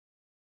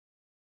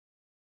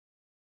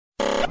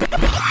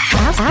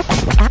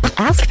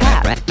Ask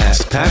Pat.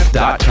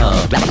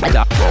 AskPat.com.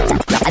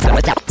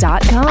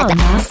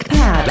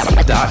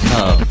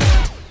 AskPat.com.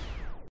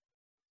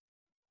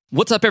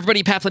 What's up,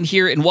 everybody? Pat Flynn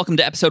here, and welcome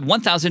to episode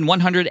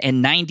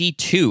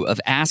 1192 of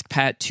Ask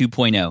Pat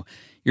 2.0.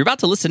 You're about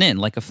to listen in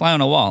like a fly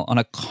on a wall on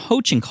a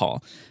coaching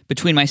call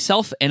between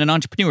myself and an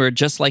entrepreneur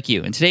just like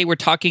you. And today we're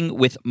talking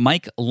with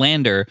Mike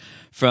Lander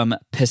from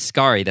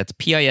Piscari. That's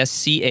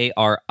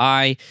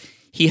Piscari.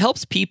 He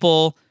helps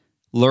people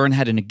learn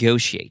how to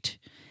negotiate.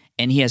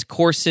 And he has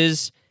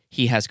courses,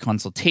 he has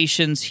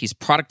consultations, he's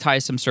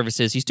productized some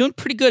services. He's doing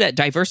pretty good at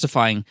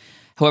diversifying.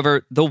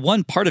 However, the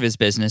one part of his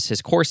business,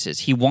 his courses,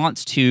 he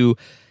wants to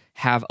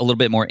have a little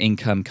bit more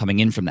income coming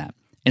in from that.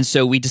 And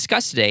so we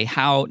discussed today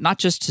how not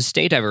just to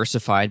stay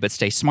diversified, but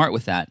stay smart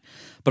with that,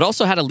 but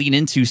also how to lean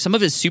into some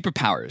of his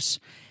superpowers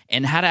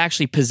and how to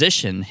actually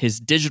position his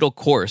digital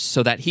course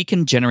so that he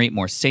can generate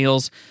more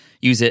sales,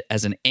 use it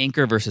as an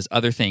anchor versus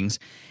other things.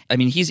 I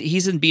mean,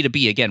 he's in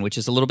B2B again, which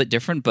is a little bit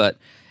different, but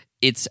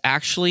it's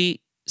actually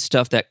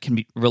stuff that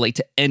can relate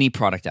to any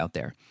product out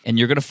there. And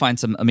you're going to find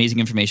some amazing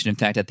information. In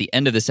fact, at the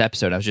end of this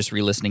episode, I was just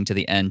re-listening to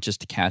the end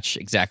just to catch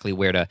exactly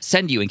where to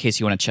send you in case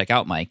you want to check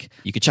out Mike.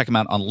 You can check him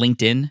out on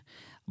LinkedIn,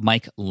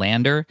 Mike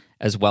Lander,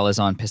 as well as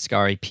on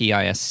Piscari,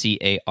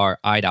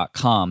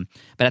 Piscari.com.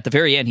 But at the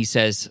very end, he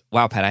says,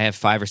 wow, Pat, I have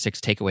 5 or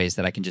 6 takeaways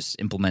that I can just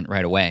implement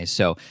right away.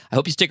 So I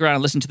hope you stick around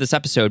and listen to this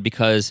episode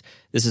because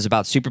this is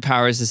about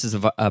superpowers. This is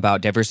about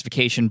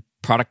diversification,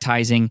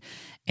 productizing,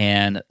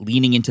 and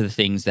leaning into the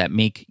things that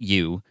make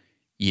you,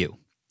 you.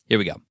 Here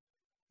we go.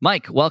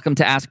 Mike, welcome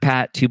to Ask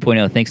Pat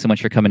 2.0. Thanks so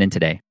much for coming in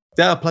today.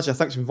 Yeah, pleasure.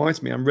 Thanks for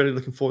inviting me. I'm really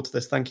looking forward to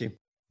this. Thank you.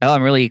 Oh,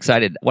 I'm really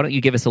excited. Why don't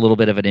you give us a little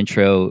bit of an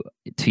intro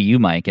to you,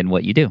 Mike, and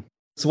what you do?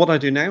 So what I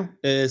do now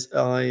is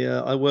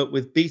I work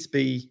with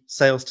B2B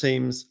sales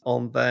teams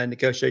on their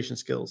negotiation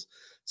skills.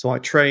 So I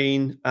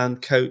train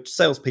and coach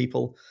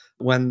salespeople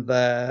when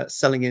they're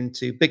selling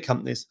into big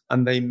companies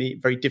and they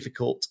meet very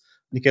difficult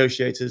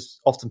negotiators,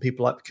 often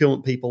people like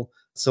procurement people.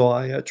 So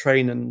I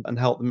train and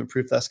help them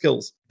improve their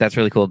skills. That's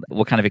really cool.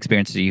 What kind of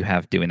experience do you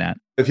have doing that?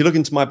 If you look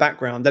into my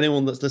background,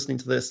 anyone that's listening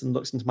to this and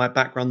looks into my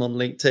background on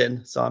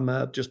LinkedIn, so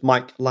I'm just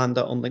Mike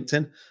Lander on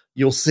LinkedIn,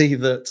 you'll see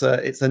that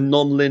it's a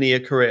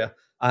non-linear career.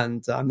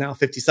 And I'm now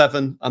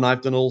 57 and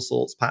I've done all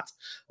sorts, Pat.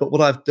 But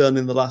what I've done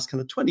in the last kind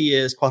of 20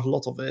 years, quite a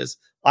lot of it is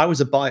I was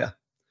a buyer.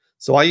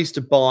 So I used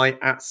to buy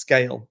at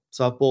scale.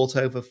 So I bought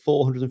over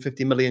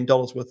 $450 million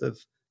worth of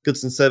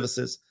goods and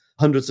services,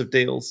 hundreds of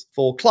deals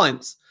for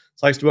clients.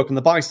 So I used to work on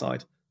the buy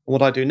side. And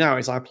what I do now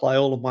is I apply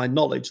all of my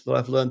knowledge that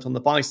I've learned on the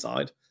buy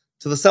side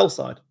to the sell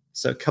side.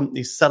 So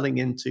companies selling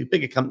into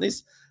bigger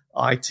companies,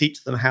 I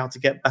teach them how to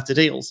get better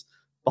deals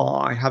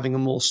by having a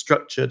more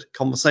structured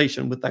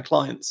conversation with their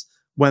clients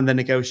when they're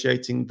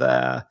negotiating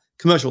their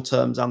commercial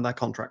terms and their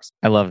contracts.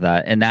 I love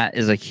that. And that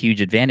is a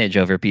huge advantage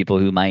over people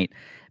who might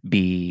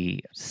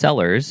be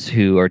sellers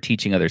who are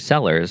teaching other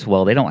sellers.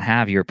 Well, they don't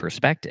have your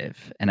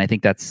perspective. And I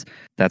think that's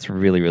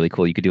really, really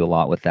cool. You could do a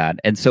lot with that.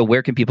 And so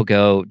where can people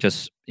go,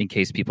 just in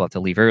case people have to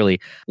leave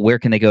early, where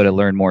can they go to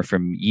learn more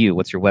from you?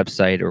 What's your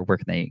website or where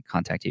can they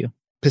contact you?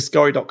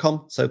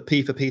 Piscari.com. So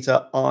P for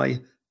Peter, I,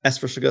 S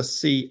for sugar,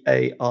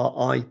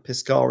 CARI,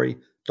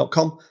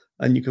 Piscari.com.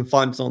 And you can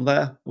find us on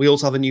there. We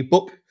also have a new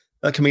book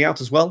coming out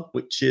as well,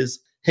 which is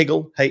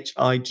Higgle,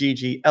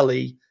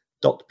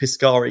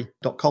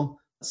 Higgle.Piscari.com.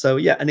 So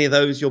yeah, any of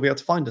those, you'll be able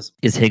to find us.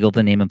 Is Higgle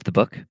the name of the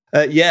book?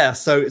 Yeah,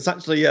 so it's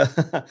actually,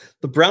 the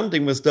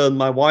branding was done.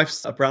 My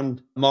wife's a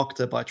brand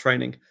marketer by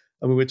training.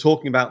 And we were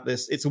talking about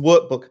this. It's a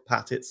workbook,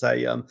 Pat. It's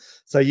so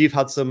you've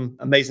had some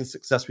amazing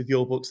success with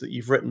your books that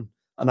you've written.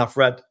 And I've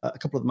read a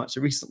couple of them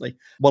actually recently.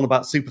 One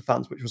about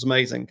superfans, which was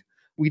amazing.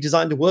 We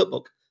designed a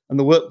workbook. And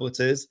the workbook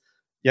is,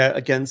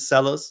 again,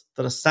 sellers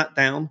that are sat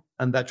down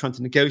and they're trying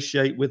to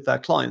negotiate with their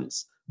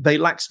clients. They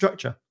lack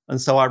structure. And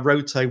so I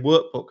wrote a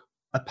workbook,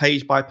 a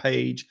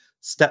page-by-page,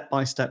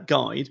 step-by-step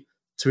guide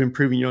to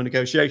improving your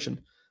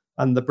negotiation.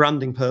 And the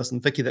branding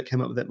person, Vicky, that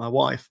came up with it, my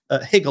wife,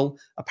 Higgle,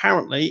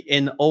 apparently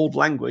in old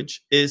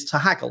language, is to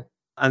haggle.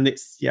 And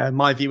it's,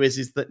 my view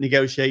is that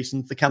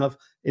negotiations, the kind of,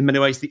 in many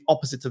ways, the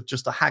opposite of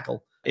just a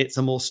haggle. It's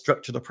a more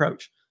structured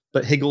approach.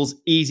 But Higgle's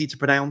easy to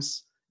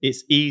pronounce.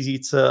 It's easy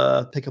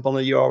to pick up on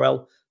a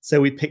URL.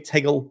 So we picked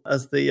Higgle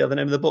as the name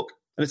of the book.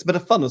 And it's a bit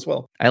of fun as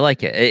well. I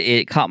like it.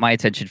 It caught my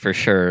attention for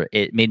sure.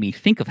 It made me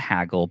think of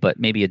haggle, but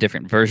maybe a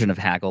different version of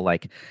haggle,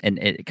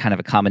 and kind of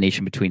a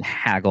combination between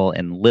haggle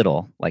and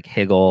little, like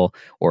higgle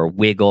or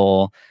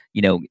wiggle.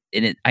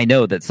 I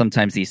know that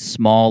sometimes these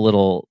small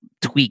little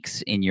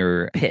tweaks in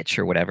your pitch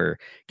or whatever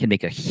can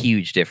make a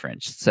huge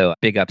difference. So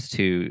big ups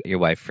to your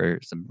wife for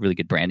some really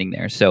good branding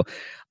there. So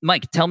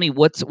Mike, tell me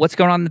what's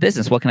going on in the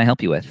business. What can I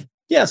help you with?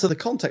 Yeah, so the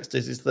context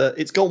is that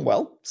it's gone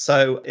well.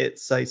 So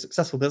it's a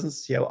successful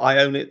business. I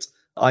own it.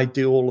 I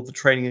do all of the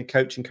training and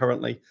coaching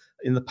currently.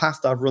 In the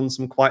past, I've run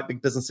some quite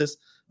big businesses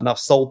and I've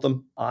sold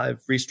them.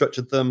 I've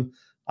restructured them.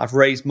 I've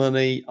raised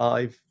money.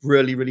 I've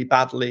really, really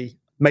badly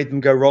made them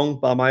go wrong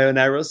by my own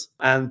errors.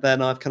 And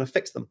then I've kind of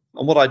fixed them.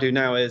 And what I do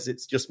now is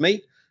it's just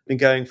me. Been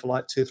going for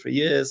like 2 or 3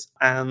 years.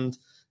 And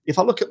if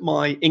I look at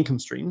my income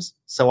streams,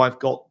 so I've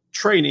got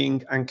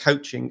training and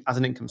coaching as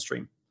an income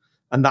stream,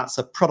 and that's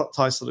a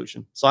productized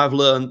solution. So I've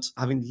learned,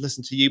 having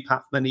listened to you,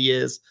 Pat, for many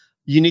years,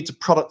 you need to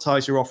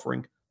productize your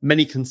offering.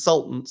 Many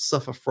consultants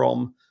suffer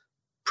from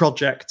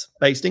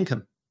project-based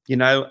income,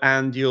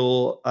 and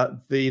you're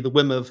at the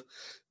whim of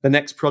the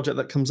next project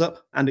that comes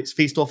up, and it's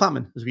feast or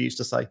famine, as we used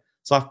to say.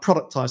 So I've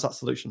productized that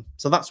solution.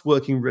 So that's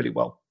working really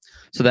well.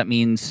 So that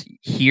means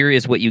here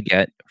is what you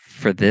get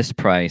for this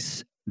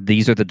price.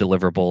 These are the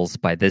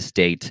deliverables by this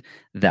date.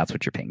 That's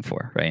what you're paying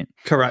for, right?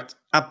 Correct.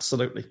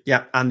 Absolutely.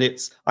 Yeah. And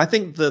I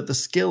think the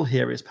skill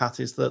here is, Pat,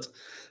 is that,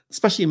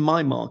 especially in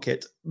my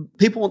market,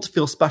 people want to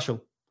feel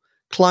special.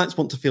 Clients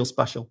want to feel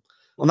special.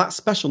 And that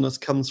specialness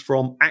comes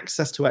from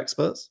access to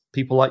experts,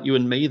 people like you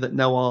and me that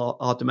know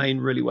our domain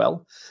really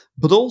well,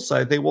 but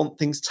also they want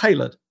things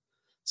tailored.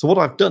 So what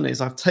I've done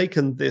is I've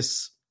taken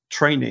this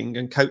training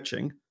and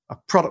coaching,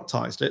 I've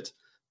productized it,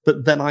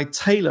 but then I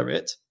tailor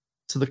it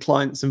to the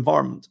client's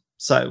environment.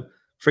 So,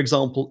 for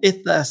example,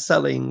 if they're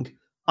selling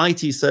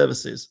IT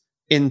services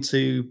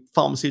into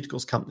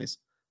pharmaceuticals companies,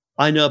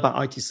 I know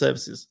about IT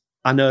services.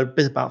 I know a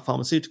bit about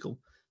pharmaceutical.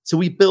 So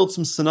we build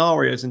some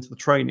scenarios into the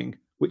training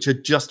which are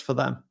just for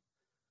them.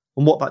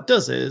 And what that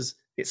does is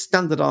it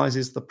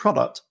standardizes the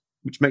product,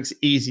 which makes it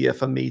easier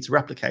for me to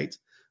replicate,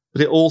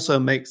 but it also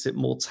makes it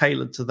more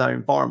tailored to their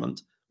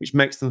environment, which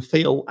makes them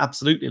feel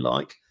absolutely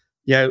like,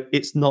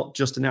 it's not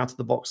just an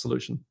out-of-the-box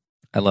solution.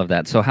 I love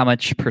that. So how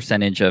much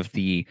percentage of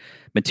the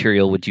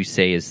material would you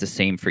say is the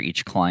same for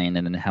each client?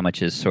 And then how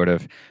much is sort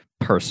of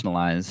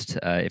personalized,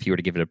 if you were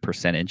to give it a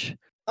percentage?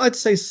 I'd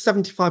say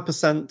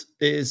 75%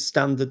 is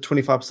standard,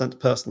 25%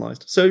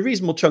 personalized. So a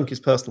reasonable chunk is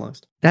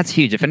personalized. That's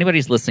huge. If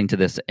anybody's listening to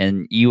this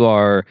and you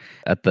are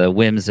at the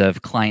whims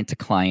of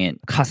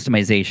client-to-client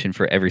customization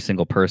for every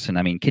single person,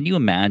 I mean, can you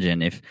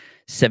imagine if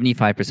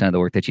 75% of the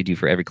work that you do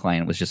for every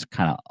client was just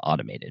kind of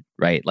automated,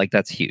 right? Like,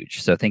 that's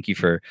huge. So thank you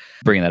for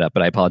bringing that up,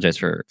 but I apologize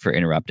for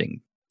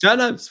interrupting.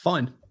 No, it's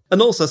fine.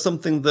 And also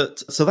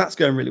so that's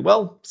going really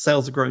well.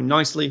 Sales are growing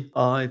nicely.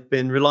 I've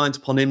been reliant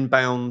upon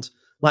inbound,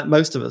 like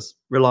most of us,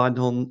 relied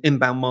on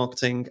inbound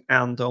marketing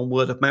and on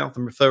word of mouth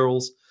and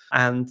referrals.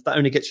 And that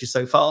only gets you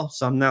so far.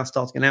 So I'm now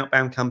starting an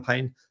outbound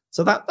campaign.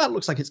 So that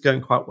looks like it's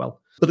going quite well.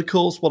 But of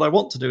course, what I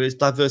want to do is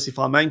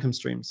diversify my income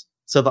streams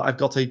so that I've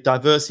got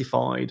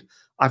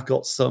I've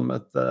got some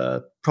of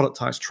the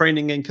productized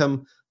training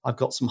income. I've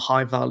got some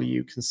high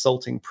value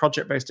consulting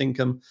project-based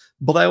income,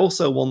 but I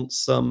also want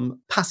some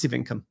passive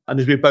income. And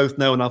as we both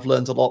know, and I've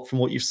learned a lot from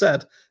what you've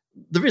said,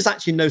 there is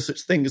actually no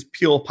such thing as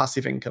pure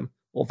passive income,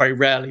 or very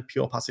rarely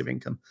pure passive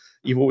income.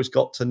 You've always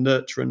got to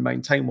nurture and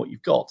maintain what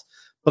you've got.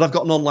 But I've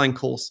got an online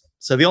course.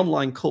 So the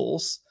online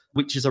course,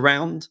 which is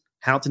around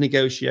how to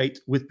negotiate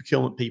with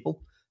procurement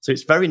people. So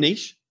it's very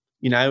niche.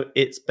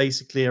 It's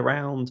basically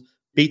around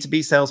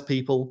B2B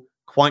salespeople,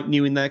 quite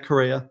new in their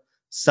career,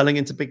 selling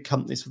into big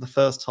companies for the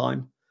first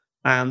time.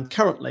 And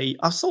currently,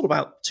 I've sold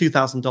about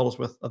 $2,000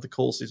 worth of the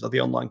courses, of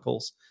the online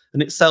course,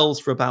 and it sells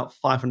for about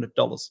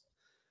 $500.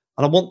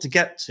 And I want to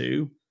get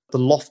to the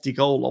lofty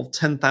goal of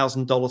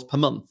 $10,000 per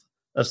month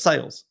of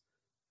sales.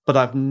 But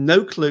I've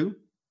no clue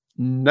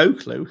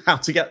how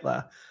to get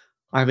there.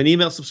 I have an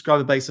email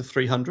subscriber base of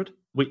 300,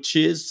 which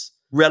is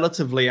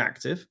relatively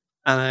active,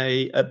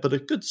 and but a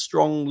good,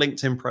 strong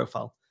LinkedIn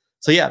profile.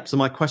 So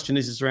my question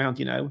is around,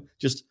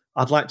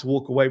 I'd like to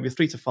walk away with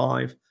 3 to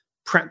 5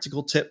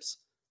 practical tips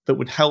that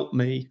would help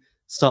me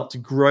start to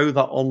grow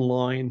that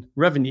online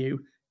revenue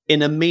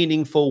in a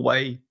meaningful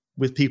way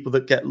with people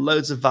that get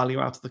loads of value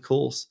out of the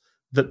course,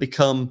 that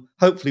become,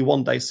 hopefully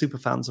one day, super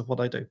fans of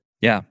what I do.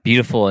 Yeah,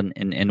 beautiful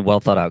and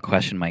well thought out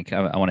question, Mike.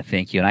 I want to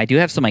thank you. And I do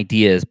have some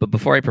ideas, but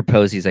before I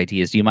propose these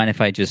ideas, do you mind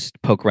if I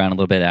just poke around a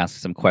little bit,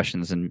 ask some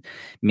questions, and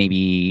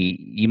maybe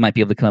you might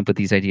be able to come up with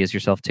these ideas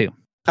yourself too?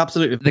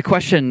 Absolutely. The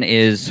question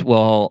is,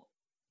 well,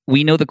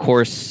 we know the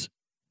course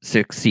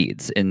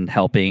succeeds in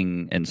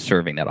helping and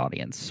serving that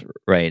audience,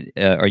 right?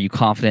 Are you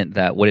confident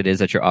that what it is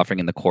that you're offering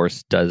in the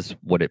course does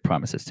what it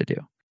promises to do?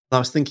 I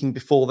was thinking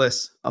before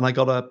this, and I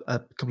got a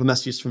couple of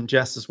messages from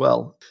Jess as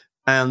well.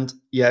 And,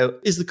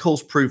 is the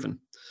course proven?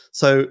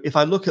 So if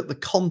I look at the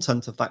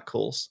content of that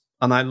course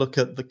and I look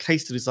at the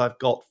case studies I've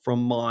got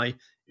from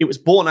it was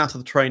born out of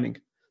the training.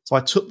 So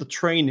I took the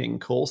training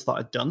course that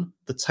I'd done,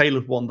 the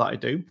tailored one that I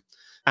do,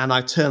 and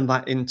I turned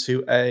that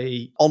into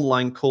a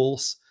online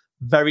course,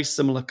 very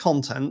similar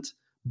content,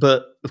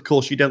 but of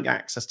course you don't get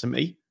access to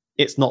me.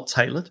 It's not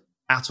tailored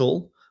at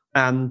all.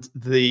 And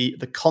the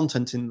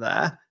content in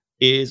there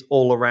is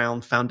all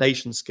around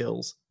foundation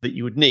skills that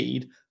you would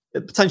need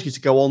potentially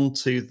to go on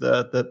to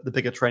the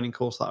bigger training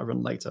course that I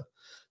run later.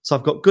 So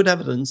I've got good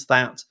evidence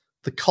that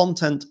the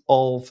content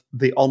of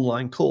the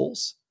online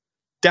course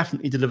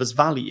definitely delivers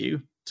value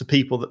to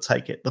people that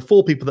take it. The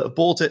 4 people that have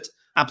bought it,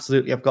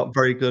 absolutely, I've got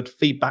very good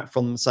feedback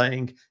from them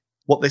saying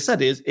what they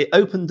said is it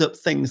opened up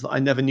things that I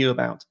never knew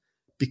about,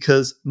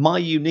 because my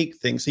unique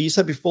thing. So you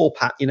said before,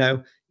 Pat,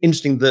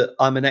 interesting that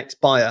I'm an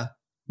ex-buyer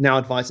now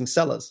advising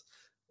sellers.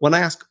 When I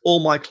ask all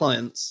my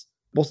clients,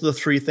 what are the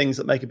 3 things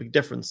that make a big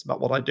difference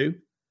about what I do?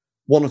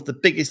 one of the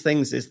biggest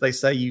things is they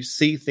say you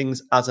see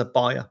things as a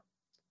buyer,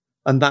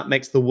 and that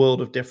makes the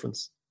world of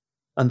difference.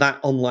 And that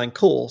online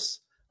course,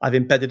 I've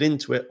embedded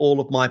into it all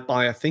of my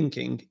buyer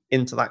thinking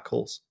into that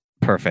course.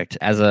 Perfect.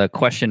 As a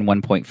question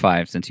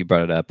 1.5, since you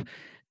brought it up,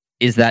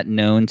 is that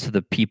known to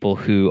the people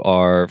who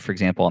are, for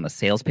example, on the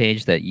sales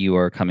page, that you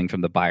are coming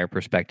from the buyer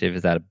perspective?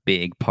 Is that a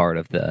big part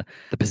of the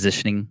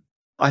positioning?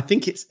 I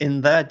think it's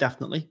in there,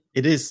 definitely.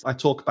 It is. I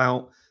talk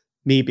about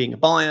me being a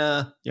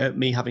buyer,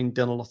 me having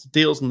done a lot of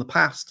deals in the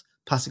past,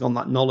 passing on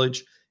that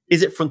knowledge.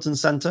 Is it front and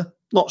center?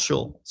 Not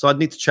sure. So I'd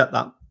need to check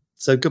that.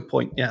 So good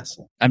point. Yes.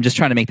 I'm just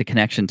trying to make the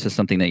connection to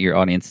something that your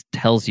audience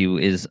tells you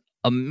is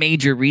a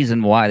major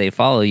reason why they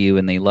follow you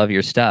and they love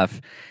your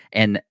stuff.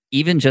 And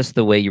even just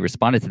the way you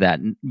responded to that,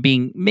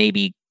 being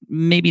maybe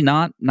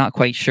not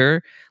quite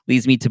sure,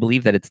 leads me to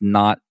believe that it's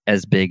not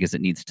as big as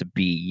it needs to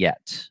be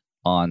yet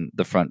on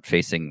the front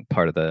facing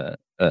part of the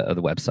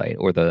website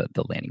or the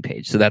landing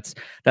page. So that's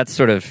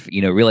sort of,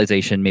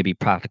 realization, maybe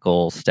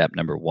practical step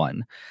number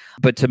one.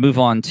 But to move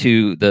on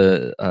to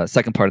the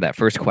second part of that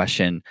first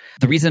question,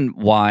 the reason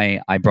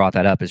why I brought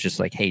that up is just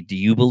like, hey, do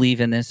you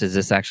believe in this? Is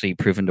this actually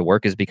proven to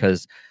work? Is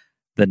because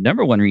the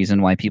number one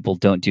reason why people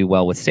don't do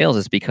well with sales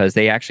is because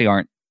they actually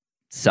aren't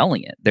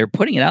selling it. They're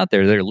putting it out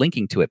there, they're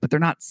linking to it, but they're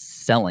not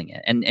selling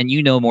it. And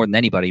more than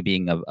anybody,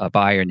 being a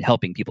buyer and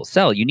helping people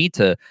sell, you need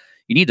to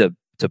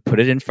put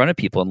it in front of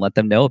people and let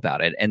them know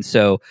about it. And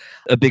so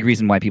a big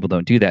reason why people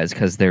don't do that is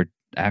because they're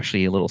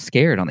actually a little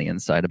scared on the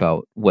inside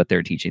about what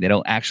they're teaching. They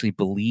don't actually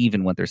believe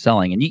in what they're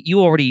selling. And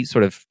you already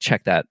sort of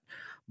check that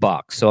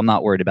box. So I'm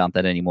not worried about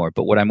that anymore.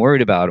 But what I'm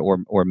worried about,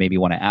 or maybe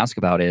want to ask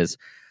about, is,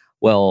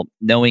 well,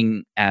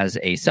 knowing as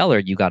a seller,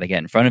 you got to get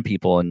in front of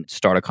people and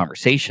start a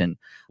conversation.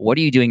 What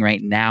are you doing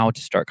right now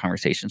to start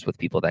conversations with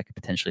people that could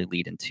potentially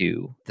lead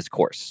into this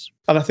course?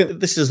 And I think that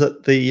this is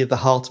at the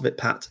heart of it,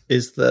 Pat,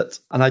 is that,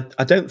 and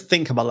I don't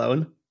think I'm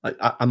alone,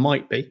 I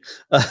might be,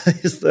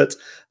 is that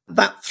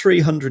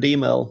 300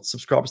 email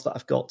subscribers that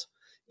I've got,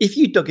 if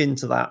you dug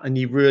into that and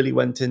you really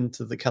went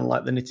into the kind of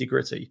like the nitty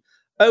gritty,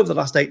 over the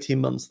last 18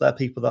 months, there are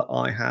people that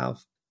I have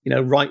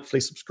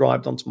rightfully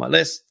subscribed onto my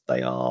list.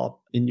 They are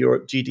in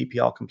Europe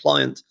GDPR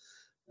compliant,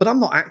 but I'm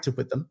not active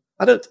with them.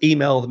 I don't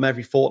email them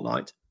every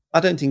fortnight. I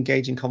don't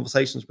engage in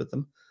conversations with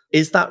them.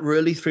 Is that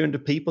really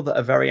 300 people that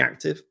are very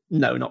active?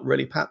 No, not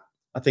really, Pat.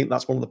 I think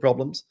that's one of the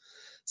problems.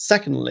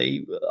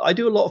 Secondly, I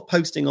do a lot of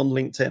posting on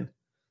LinkedIn.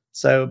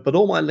 But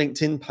all my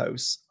LinkedIn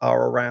posts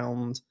are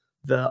around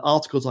the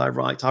articles I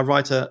write. I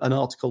write an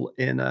article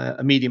in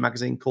a media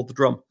magazine called The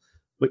Drum,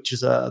 which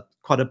is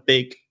quite a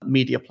big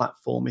media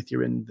platform if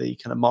you're in the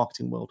kind of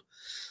marketing world.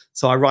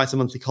 So I write a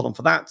monthly column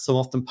for that. So I'm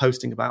often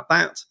posting about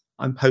that.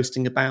 I'm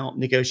posting about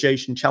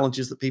negotiation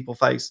challenges that people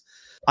face.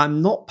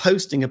 I'm not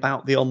posting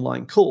about the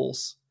online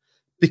course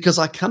because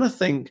I kind of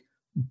think,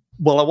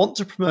 well, I want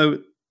to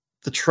promote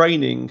the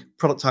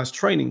productized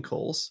training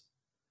course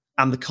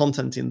and the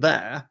content in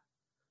there,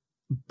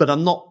 but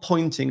I'm not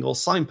pointing or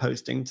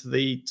signposting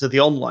to the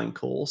online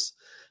course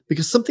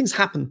because something's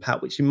happened,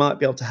 Pat, which you might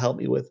be able to help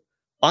me with.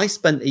 I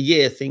spent a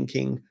year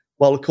thinking,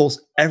 well, of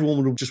course,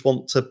 everyone would just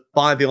want to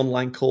buy the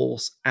online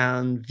course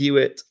and view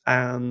it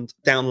and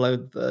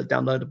download the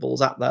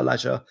downloadables at their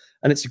leisure.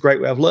 And it's a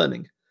great way of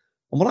learning.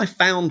 And what I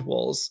found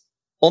was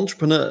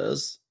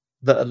entrepreneurs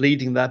that are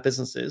leading their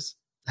businesses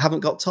haven't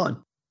got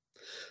time.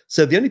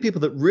 So the only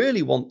people that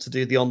really want to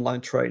do the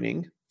online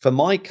training for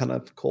my kind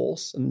of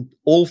course, and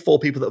all 4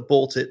 people that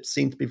bought it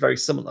seem to be very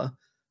similar,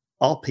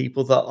 are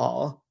people that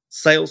are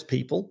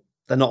salespeople.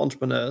 They're not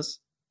entrepreneurs.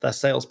 They're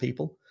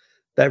salespeople.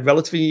 They're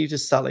relatively new to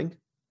selling.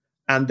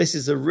 And this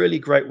is a really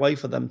great way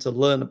for them to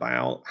learn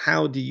about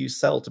how do you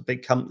sell to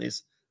big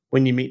companies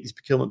when you meet these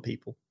procurement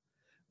people.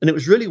 And it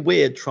was really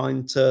weird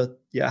trying to,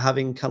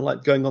 having kind of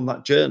like going on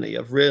that journey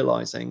of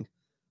realizing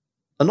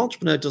an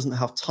entrepreneur doesn't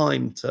have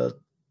time to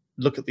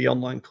look at the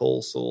online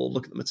course or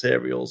look at the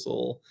materials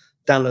or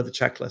download the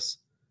checklist.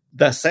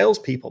 Their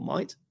salespeople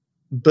might,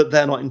 but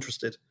they're not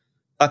interested.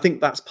 I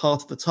think that's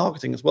part of the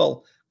targeting as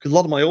well, because a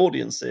lot of my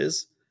audience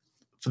is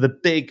for the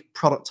big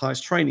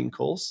productized training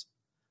course.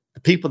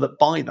 The people that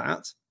buy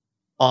that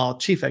are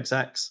chief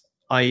execs,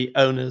 i.e.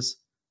 owners,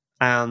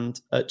 and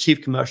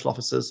chief commercial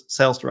officers,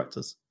 sales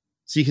directors.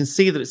 So you can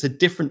see that it's a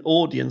different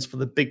audience for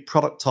the big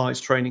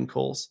productized training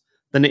course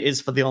than it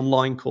is for the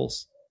online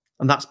course.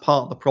 And that's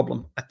part of the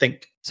problem, I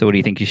think. So what do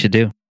you think you should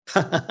do?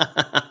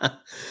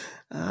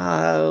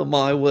 Oh,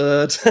 my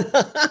word. It's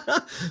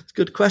a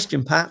good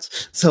question, Pat.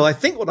 So I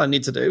think what I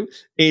need to do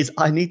is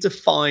I need to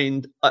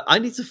find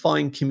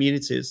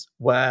communities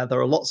where there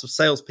are lots of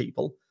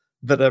salespeople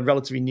that are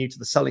relatively new to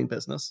the selling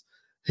business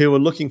who are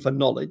looking for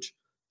knowledge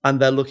and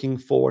they're looking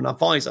for an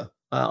advisor.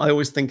 I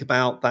always think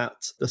about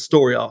the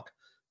story arc.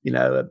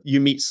 You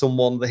meet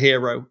someone, the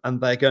hero,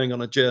 and they're going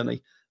on a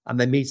journey and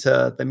they meet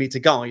a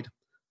guide.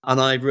 And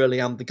I really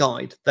am the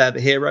guide. They're the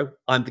hero.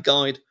 I'm the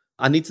guide.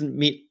 I need to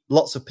meet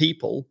lots of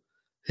people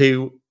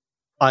who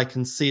I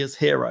can see as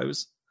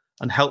heroes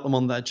and help them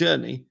on their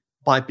journey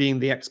by being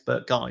the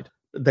expert guide.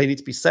 They need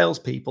to be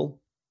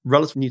salespeople,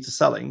 relatively new to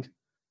selling,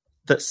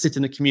 that sit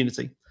in a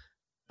community.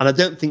 And I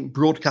don't think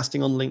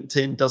broadcasting on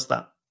LinkedIn does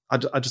that.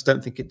 I just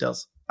don't think it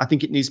does. I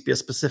think it needs to be a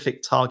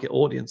specific target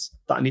audience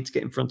that I need to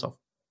get in front of,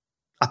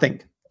 I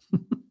think.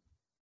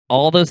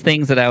 All those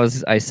things that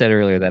I said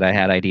earlier that I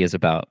had ideas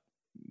about,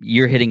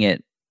 you're hitting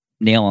it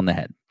nail on the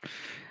head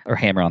or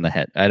hammer on the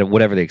head,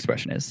 whatever the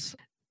expression is.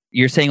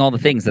 You're saying all the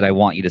things that I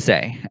want you to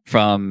say,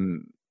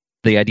 from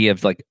the idea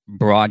of like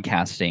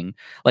broadcasting.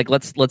 Like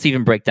let's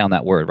even break down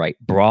that word, right?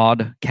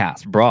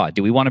 Broadcast. Broad.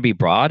 Do we want to be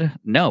broad?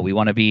 No, we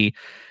want to be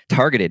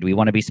targeted. We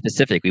want to be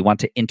specific. We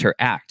want to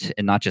interact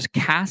and not just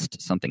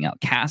cast something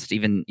out. Cast,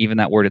 even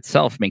that word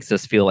itself makes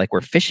us feel like we're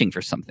fishing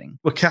for something.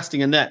 We're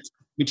casting a net,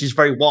 which is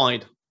very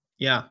wide.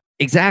 Yeah.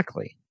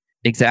 Exactly.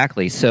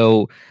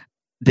 So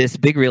this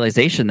big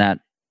realization that,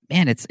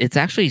 man, it's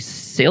actually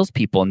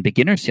salespeople and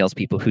beginner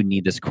salespeople who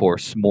need this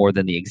course more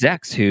than the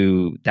execs,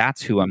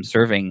 that's who I'm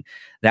serving.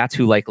 That's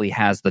who likely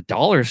has the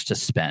dollars to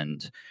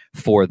spend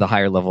for the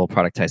higher level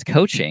productized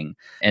coaching.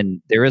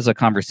 And there is a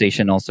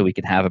conversation also we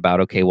can have about,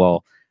 okay,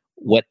 well,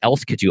 what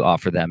else could you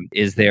offer them?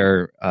 Is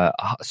there a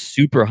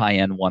super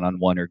high-end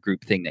one-on-one or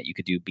group thing that you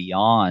could do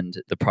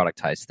beyond the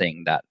productized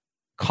thing that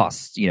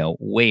costs,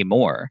 way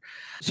more?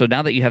 So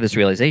now that you have this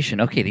realization,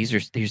 okay, these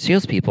are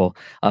salespeople.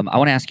 I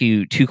want to ask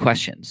you two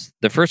questions.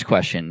 The first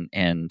question,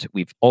 and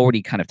we've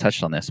already kind of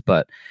touched on this,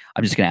 but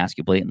I'm just going to ask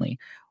you blatantly: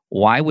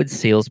 why would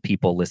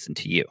salespeople listen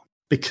to you?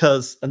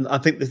 Because, and I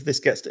think this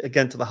gets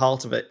again to the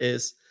heart of it,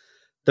 is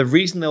the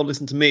reason they'll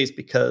listen to me is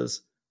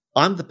because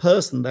I'm the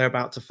person they're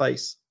about to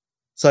face.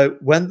 So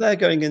when they're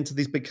going into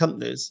these big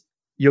companies,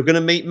 you're going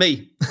to meet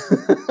me.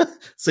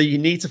 So you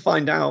need to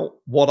find out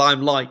what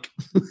I'm like.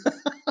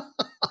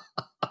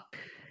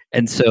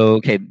 And so,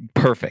 okay,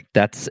 perfect.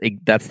 That's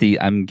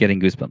I'm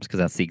getting goosebumps because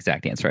that's the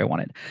exact answer I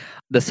wanted.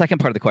 The second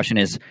part of the question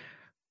is,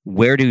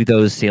 where do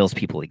those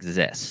salespeople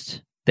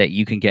exist that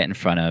you can get in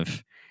front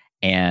of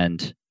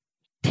and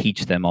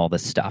teach them all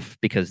this stuff?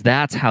 Because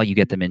that's how you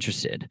get them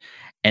interested.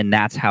 And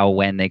that's how,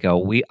 when they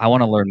go, I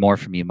want to learn more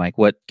from you, Mike.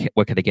 What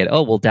could I get?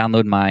 Oh, well,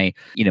 download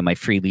my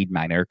free lead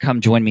magnet, or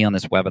come join me on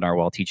this webinar where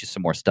I'll teach you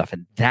some more stuff.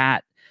 And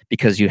that,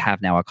 because you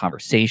have now a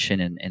conversation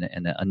and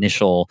an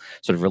initial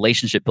sort of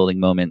relationship building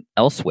moment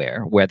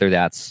elsewhere, whether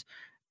that's,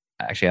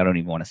 actually, I don't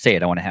even want to say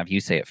it. I want to have you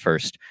say it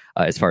first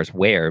as far as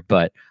where,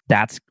 but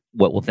that's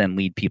what will then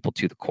lead people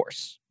to the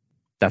course.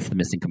 That's the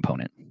missing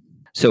component.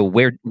 So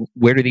where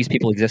do these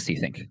people exist, do you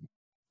think?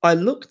 I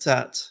looked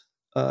at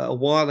a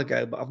while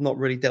ago, but I've not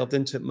really delved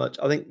into it much.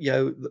 I think,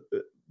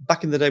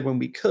 back in the day when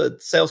we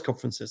could, sales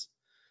conferences.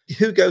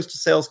 Who goes to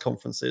sales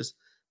conferences?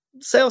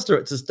 Sales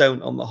directors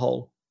don't, on the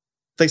whole.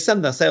 They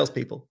send their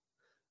salespeople,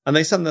 and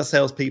they send their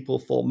salespeople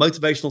for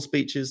motivational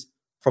speeches,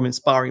 from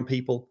inspiring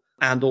people,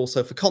 and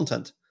also for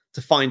content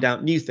to find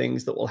out new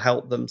things that will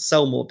help them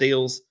sell more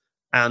deals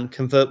and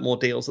convert more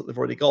deals that they've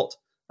already got,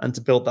 and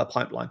to build their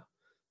pipeline.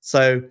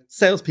 So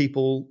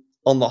salespeople,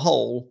 on the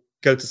whole,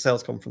 go to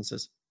sales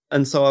conferences.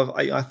 And so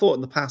I thought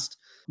in the past,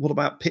 what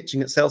about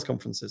pitching at sales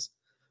conferences?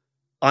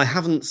 I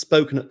haven't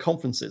spoken at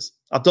conferences.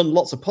 I've done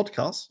lots of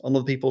podcasts on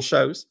other people's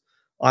shows.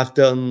 I've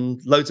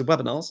done loads of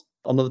webinars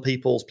on other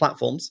people's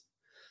platforms.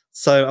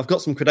 So I've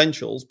got some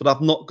credentials, but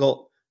I've not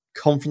got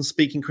conference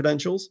speaking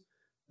credentials.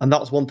 And that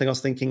was one thing I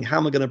was thinking, how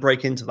am I going to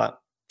break into that?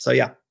 So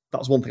yeah, that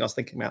was one thing I was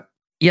thinking about.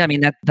 Yeah, I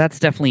mean, that's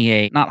definitely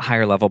a not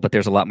higher level, but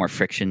there's a lot more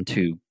friction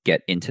to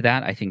get into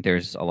that. I think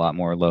there's a lot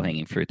more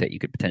low-hanging fruit that you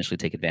could potentially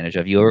take advantage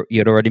of. You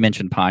had already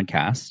mentioned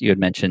podcasts. You had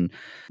mentioned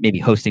maybe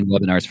hosting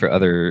webinars for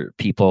other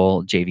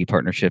people, JV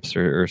partnerships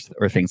or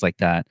things like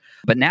that.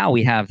 But now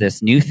we have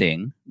this new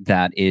thing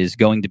that is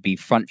going to be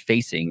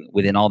front-facing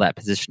within all that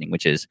positioning,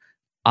 which is,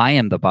 I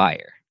am the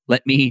buyer.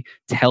 Let me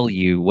tell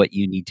you what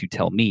you need to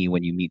tell me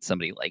when you meet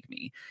somebody like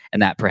me.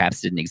 And that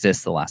perhaps didn't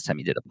exist the last time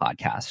you did a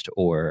podcast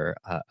or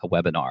a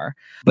webinar.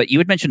 But you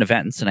had mentioned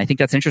events. And I think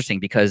that's interesting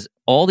because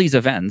all these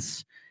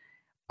events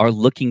are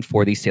looking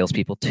for these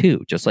salespeople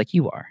too, just like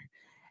you are.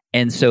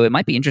 And so it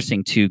might be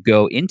interesting to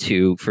go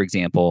into, for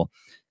example,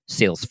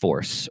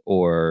 Salesforce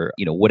or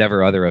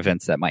whatever other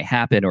events that might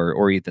happen,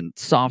 or even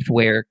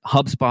software,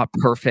 HubSpot,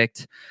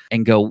 Perfect,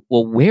 and go,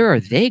 well, where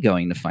are they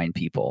going to find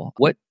people?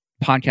 What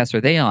podcasts are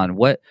they on?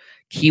 What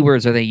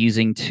keywords are they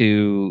using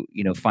to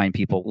find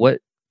people? What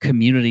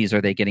communities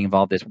are they getting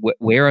involved in?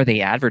 Where are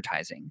they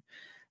advertising?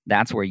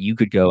 That's where you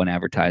could go and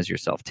advertise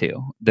yourself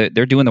too.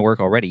 They're doing the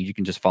work already. You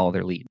can just follow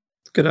their lead.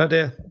 Good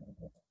idea.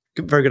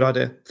 Very good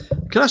idea.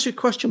 Can I ask you a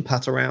question,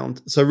 Pat,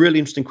 around? So a really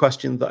interesting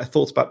question that I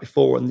thought about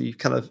before, and you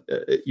kind of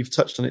you've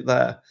touched on it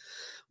there.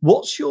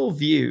 What's your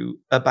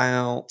view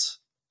about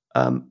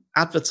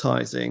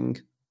advertising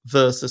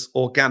versus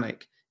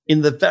organic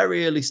in the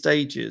very early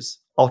stages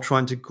of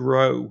trying to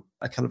grow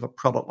a kind of a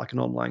product like an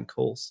online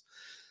course?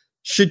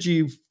 Should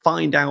you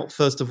find out,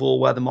 first of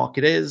all, where the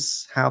market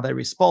is, how they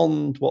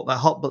respond, what their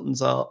hot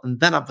buttons are, and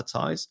then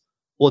advertise?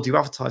 Or do you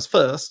advertise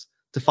first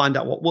to find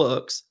out what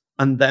works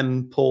and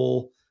then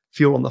pour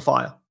fuel on the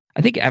fire?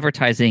 I think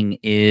advertising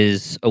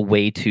is a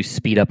way to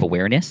speed up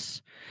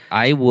awareness.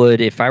 I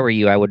would, if I were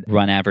you, I would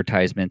run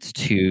advertisements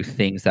to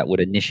things that would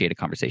initiate a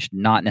conversation,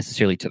 not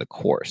necessarily to the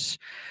course.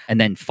 And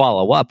then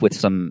follow up with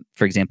some,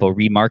 for example,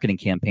 remarketing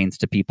campaigns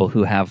to people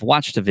who have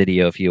watched a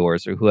video of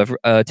yours or who have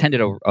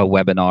attended a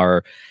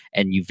webinar,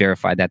 and you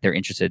verify that they're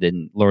interested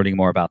in learning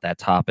more about that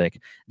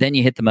topic. Then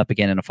you hit them up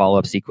again in a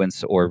follow-up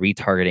sequence or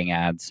retargeting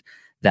ads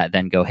that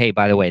then go, hey,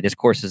 by the way, this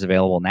course is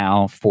available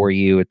now for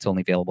you. It's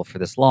only available for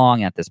this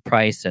long at this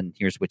price, and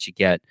here's what you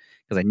get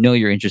because I know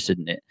you're interested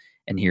in it.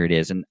 And here it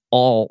is. And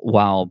all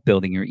while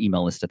building your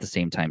email list at the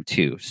same time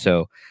too.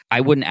 So I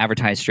wouldn't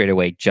advertise straight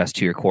away just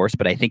to your course,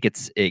 but I think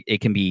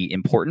it can be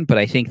important. But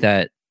I think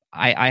that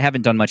I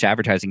haven't done much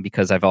advertising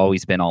because I've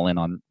always been all in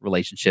on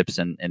relationships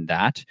and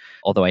that.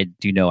 Although I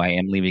do know I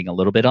am leaving a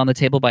little bit on the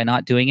table by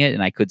not doing it,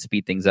 and I could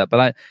speed things up.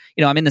 But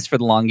I'm in this for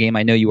the long game.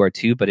 I know you are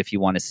too. But if you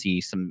want to see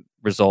some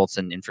results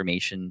and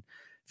information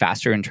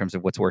faster in terms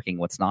of what's working,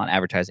 what's not,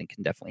 advertising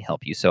can definitely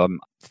help you. So I'm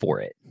for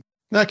it.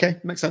 Okay,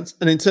 makes sense.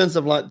 And in terms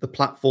of like the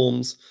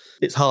platforms,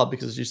 it's hard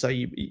because, as you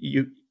say,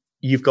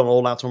 you've gone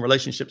all out on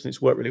relationships and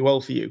it's worked really well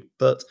for you.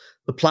 But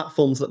the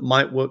platforms that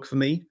might work for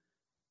me,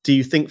 do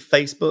you think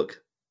Facebook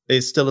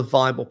is still a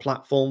viable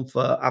platform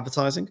for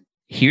advertising?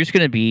 Here's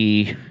going to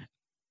be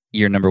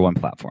your number one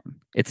platform.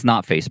 It's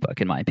not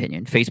Facebook, in my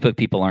opinion. Facebook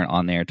people aren't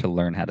on there to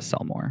learn how to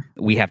sell more.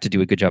 We have to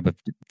do a good job of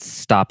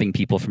stopping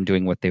people from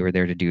doing what they were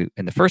there to do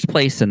in the first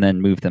place and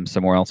then move them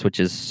somewhere else, which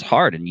is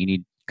hard. And you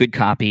need good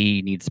copy,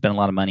 you need to spend a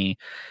lot of money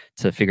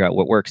to figure out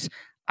what works.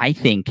 I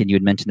think, and you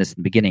had mentioned this in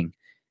the beginning,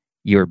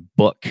 your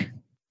book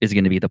is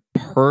going to be the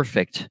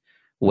perfect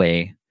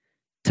way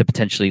to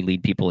potentially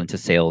lead people into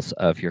sales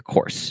of your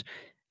course.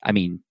 I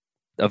mean,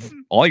 of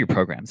all your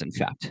programs, in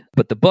fact.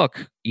 But the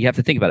book, you have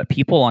to think about it.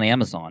 People on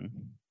Amazon,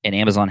 and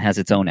Amazon has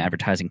its own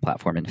advertising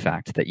platform, in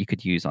fact, that you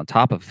could use on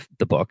top of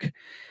the book.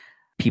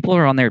 People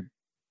are on there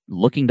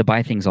looking to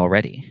buy things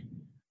already.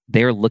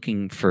 They're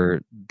looking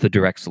for the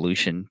direct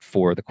solution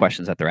for the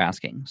questions that they're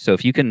asking. So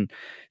if you can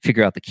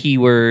figure out the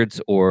keywords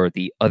or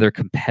the other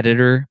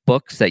competitor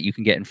books that you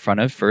can get in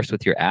front of first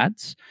with your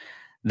ads,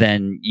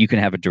 then you can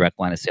have a direct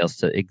line of sales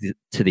to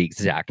the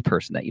exact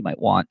person that you might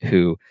want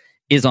who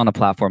is on a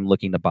platform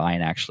looking to buy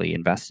and actually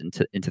invest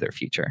into their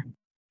future.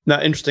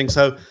 Now, interesting.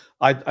 So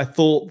I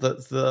thought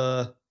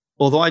that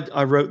although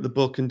I wrote the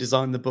book and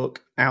designed the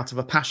book out of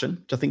a passion,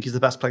 which I think is the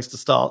best place to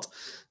start,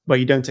 where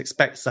you don't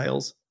expect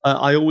sales,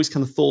 I always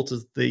kind of thought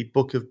of the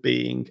book of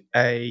being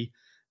a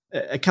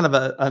kind of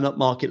an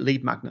upmarket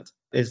lead magnet,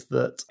 is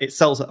that it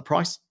sells at a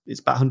price. It's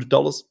about $100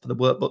 for the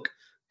workbook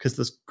because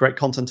there's great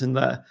content in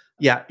there.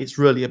 Yeah, it's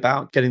really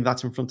about getting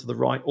that in front of the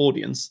right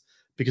audience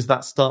because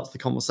that starts the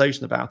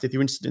conversation about if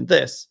you're interested in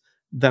this,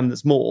 then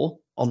there's more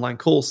online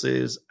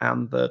courses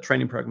and the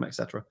training program,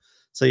 etc.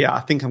 So yeah, I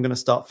think I'm going to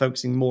start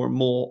focusing more and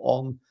more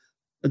on,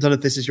 I don't know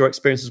if this is your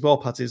experience as well,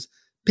 Pat, is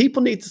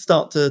people need to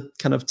start to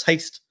kind of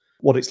taste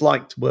what it's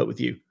like to work with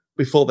you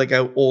before they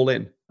go all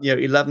in.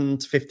 11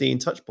 to 15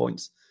 touch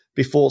points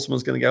before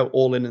someone's going to go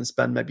all in and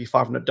spend maybe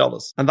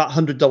 $500. And that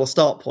 $100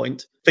 start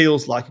point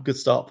feels like a good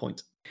start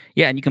point.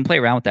 Yeah, and you can play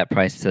around with that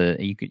price.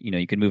 You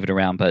can move it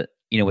around. But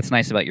what's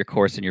nice about your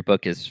course and your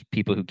book is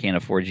people who can't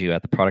afford you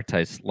at the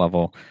productized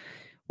level.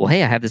 Well,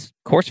 hey, I have this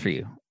course for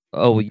you.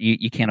 Oh,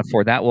 you can't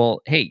afford that.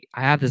 Well, hey,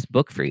 I have this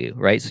book for you,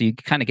 right? So you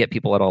kind of get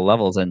people at all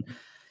levels. And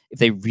if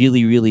they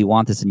really, really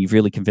want this and you've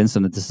really convinced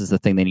them that this is the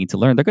thing they need to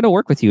learn, they're going to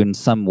work with you in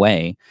some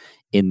way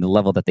in the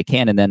level that they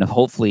can. And then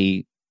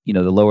hopefully,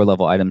 the lower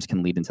level items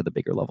can lead into the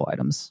bigger level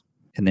items.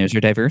 And there's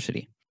your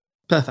diversity.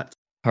 Perfect.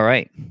 All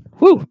right.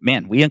 Whew,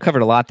 man, we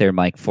uncovered a lot there,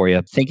 Mike, for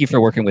you. Thank you for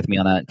working with me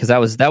on that because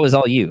that was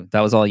all you. That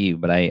was all you.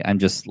 But I'm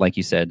just, like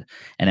you said,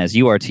 and as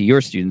you are to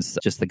your students,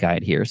 just the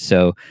guide here.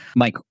 So,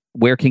 Mike,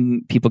 where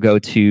can people go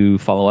to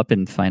follow up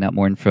and find out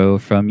more info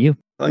from you?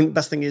 I think the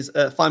best thing is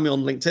find me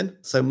on LinkedIn.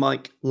 So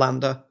Mike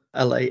Lander,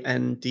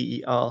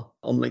 Lander on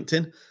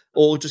LinkedIn,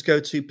 or just go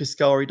to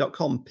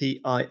piscari.com,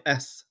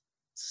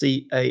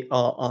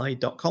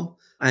 piscari.com,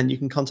 and you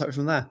can contact me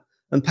from there.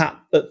 And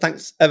Pat,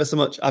 thanks ever so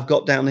much. I've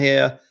got down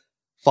here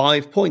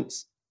 5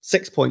 points,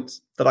 6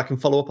 points that I can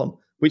follow up on,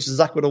 which is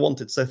exactly what I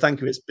wanted. So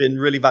thank you. It's been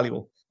really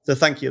valuable. So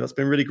thank you. That's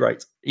been really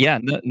great. Yeah,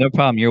 no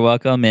problem. You're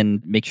welcome.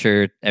 And make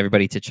sure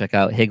everybody to check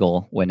out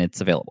Higgle when it's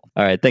available.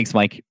 All right. Thanks,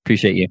 Mike.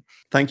 Appreciate you.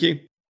 Thank you.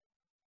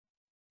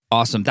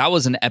 Awesome. That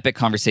was an epic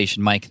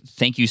conversation, Mike.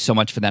 Thank you so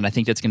much for that. I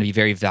think that's going to be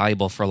very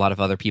valuable for a lot of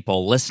other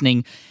people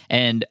listening.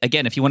 And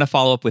again, if you want to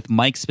follow up with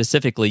Mike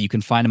specifically, you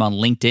can find him on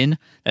LinkedIn.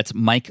 That's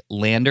Mike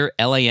Lander,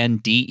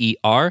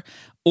 Lander.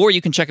 Or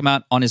you can check him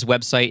out on his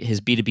website, his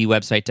B2B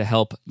website, to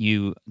help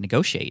you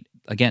negotiate.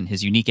 Again,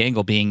 his unique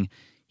angle being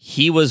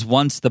he was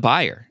once the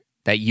buyer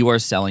that you are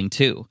selling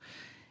to.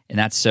 And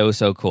that's so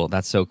cool.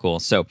 That's so cool.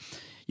 So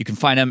you can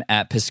find him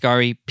at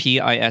Piscari,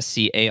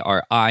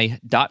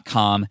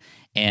 piscari.com.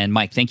 And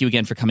Mike, thank you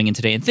again for coming in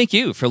today. And thank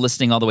you for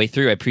listening all the way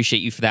through. I appreciate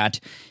you for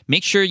that.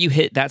 Make sure you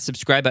hit that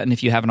subscribe button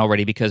if you haven't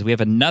already, because we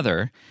have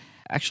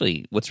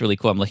actually, what's really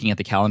cool, I'm looking at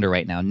the calendar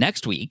right now.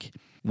 Next week,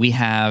 we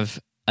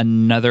have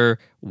another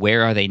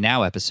Where Are They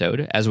Now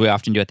episode, as we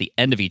often do at the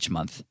end of each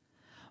month.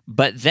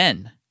 But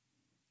then,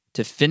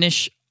 to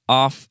finish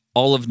off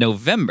all of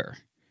November,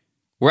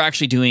 we're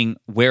actually doing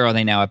Where Are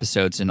They Now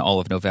episodes in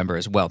all of November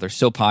as well. They're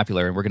so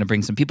popular, and we're going to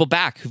bring some people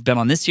back who've been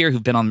on this year,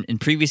 who've been on in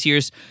previous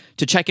years,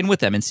 to check in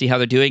with them and see how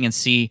they're doing and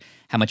see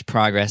how much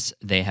progress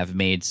they have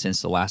made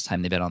since the last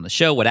time they've been on the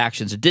show. What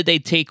actions did they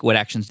take? What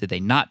actions did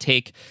they not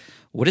take?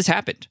 What has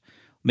happened?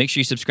 Make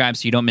sure you subscribe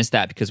so you don't miss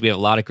that, because we have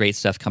a lot of great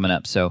stuff coming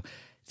up. So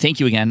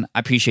thank you again. I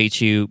appreciate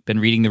you. Been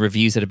reading the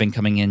reviews that have been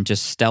coming in.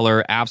 Just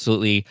stellar,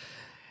 absolutely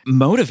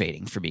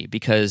motivating for me,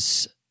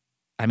 because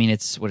I mean,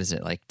 it's, what is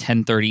it, like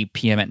 10:30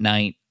 p.m. at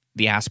night.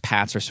 The Ask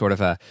Pats are sort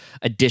of a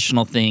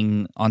additional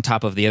thing on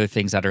top of the other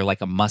things that are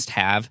like a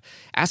must-have.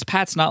 Ask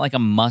Pat's not like a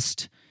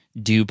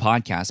must-do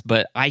podcast,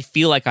 but I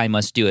feel like I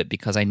must do it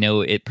because I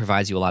know it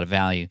provides you a lot of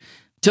value.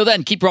 Till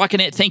then, keep rocking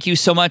it. Thank you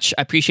so much.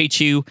 I appreciate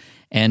you,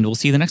 and we'll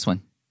see you the next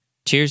one.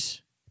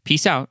 Cheers,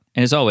 peace out,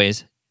 and as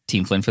always,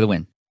 Team Flynn for the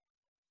win.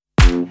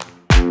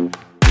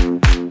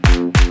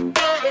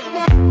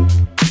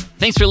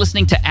 Thanks for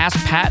listening to Ask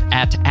Pat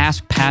at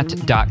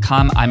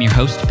AskPat.com. I'm your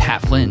host,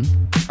 Pat Flynn.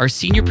 Our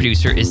senior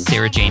producer is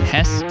Sarah Jane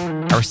Hess.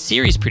 Our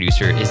series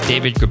producer is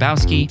David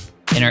Grabowski.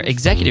 And our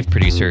executive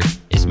producer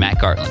is Matt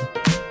Gartland.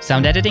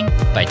 Sound editing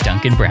by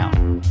Duncan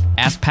Brown.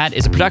 Ask Pat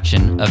is a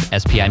production of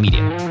SPI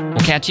Media.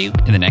 We'll catch you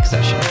in the next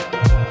session.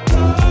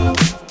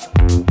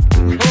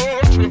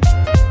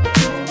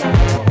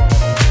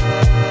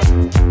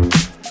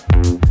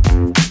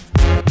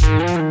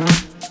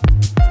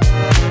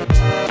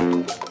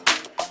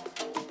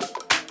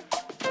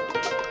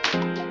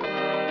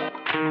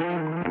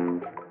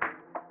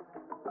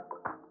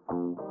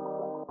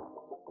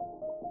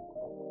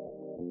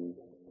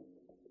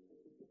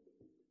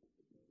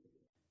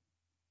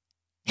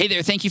 Hey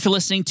there, thank you for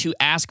listening to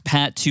Ask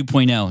Pat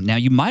 2.0. Now,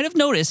 you might have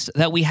noticed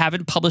that we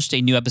haven't published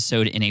a new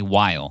episode in a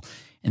while,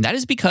 and that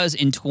is because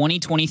in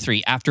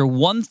 2023, after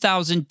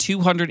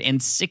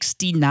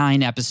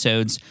 1,269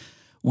 episodes,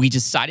 we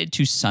decided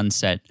to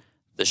sunset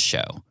the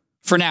show.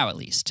 For now, at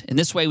least. In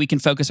this way, we can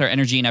focus our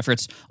energy and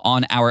efforts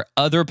on our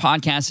other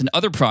podcasts and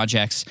other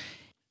projects.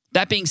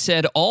 That being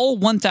said, all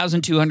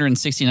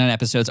 1,269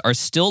 episodes are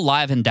still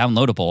live and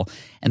downloadable,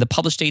 and the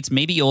published dates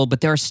may be old, but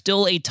there are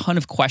still a ton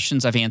of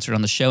questions I've answered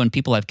on the show and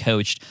people I've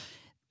coached.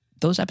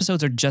 Those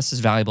episodes are just as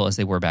valuable as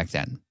they were back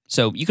then.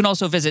 So you can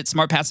also visit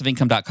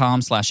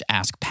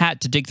smartpassiveincome.com/askpat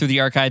to dig through the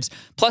archives.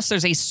 Plus,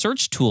 there's a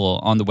search tool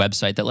on the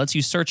website that lets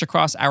you search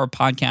across our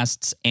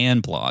podcasts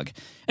and blog.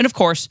 And of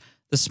course,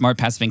 the Smart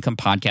Passive Income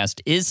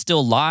podcast is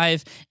still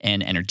live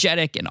and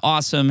energetic and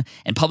awesome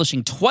and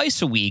publishing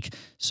twice a week.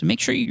 So make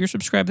sure you're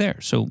subscribed there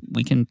so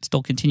we can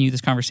still continue this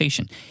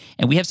conversation.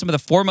 And we have some of the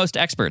foremost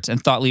experts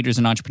and thought leaders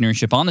in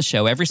entrepreneurship on the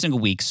show every single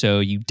week,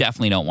 so you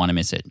definitely don't want to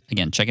miss it.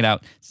 Again, check it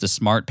out. It's the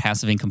Smart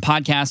Passive Income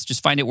podcast.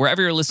 Just find it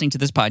wherever you're listening to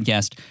this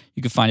podcast.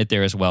 You can find it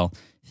there as well.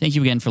 Thank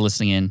you again for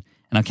listening in,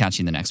 and I'll catch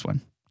you in the next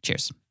one.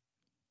 Cheers.